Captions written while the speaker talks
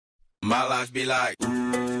My life be like,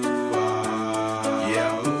 ooh,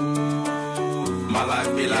 yeah, ooh. My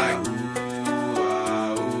life be like,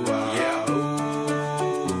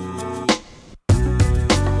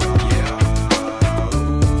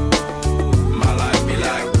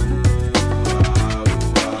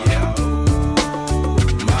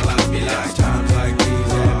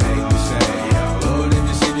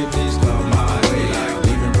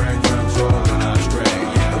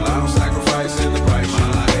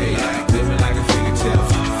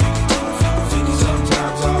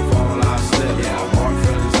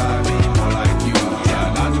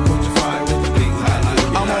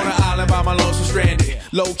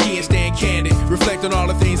 low-key and staying candid, reflect on all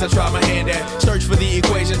the things I try my hand at. Search for the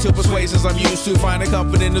equation to persuasions I'm used to. Finding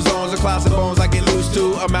comfort in the zones of closet bones I get loose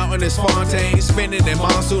to. A mountain is Fontaine, spinning in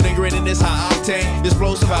monsoon and grinning is high octane.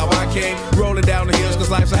 Explosive how I came, rolling down the hills cause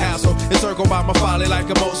life's a hassle. Encircled by my folly like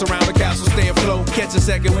a moat around the castle. Stay afloat, catch a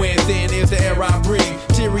second wind, thin is the air I breathe.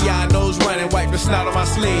 Teary-eyed nose running, wipe the snot on my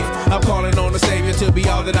sleeve. I'm calling on the Savior to be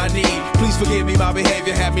all that I need. Please forgive me, my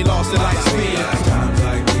behavior had me lost in light speed. Times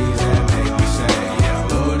like these that make me say,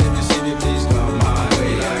 Lord, if you see me, please come my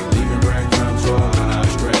way. Like leaving breadcrumbs rolling out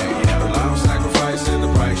stray. I'm sacrificing the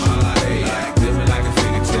price you pay. Living like a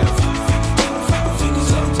fingertip.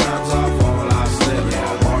 Sometimes I fall, I slip.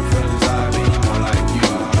 Hard feelings I be more like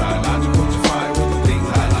you. Try not to put your fire with the things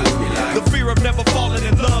I do. The fear of never falling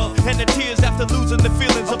in love, and the tears after losing the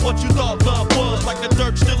feelings of what you thought love was. Like the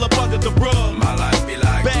dirt still up under the rug. My life be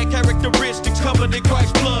like bad characteristics covered in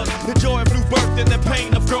Christ's blood. The joy of new birth and the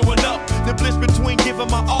pain of growing up. The bliss between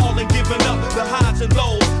giving my all and giving up. The highs and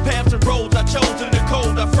lows, paths and roads I chose. In the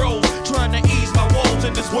cold I froze, trying to ease my woes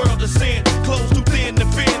in this world of sin. Clothes too thin to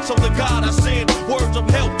fit, so the God I send words of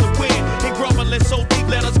help to win. And grumbling so deep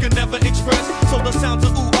letters can never express. So the sounds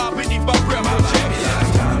of ooh ah beneath my breath will check.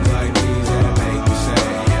 Times like these that make me say,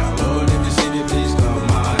 Lord, if you see me, please come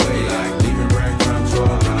my way. Like leaving breadcrumbs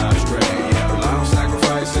rolling out stray. I'm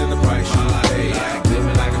sacrificing the price you pay.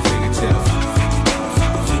 Living like a fingertip.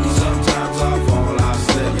 Sometimes I fall, I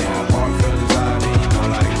slip. Hard feelings I need more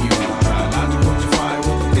like you. Try not to put your fire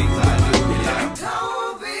with the things I do.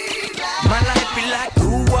 My life be like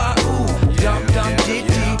ooh ah ooh, dum dum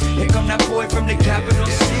diddy. Here come that boy from the capital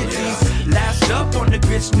city. Last up on the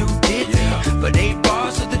grits, new ditty. But 8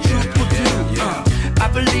 bars of the truth will do. I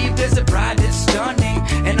believe there's a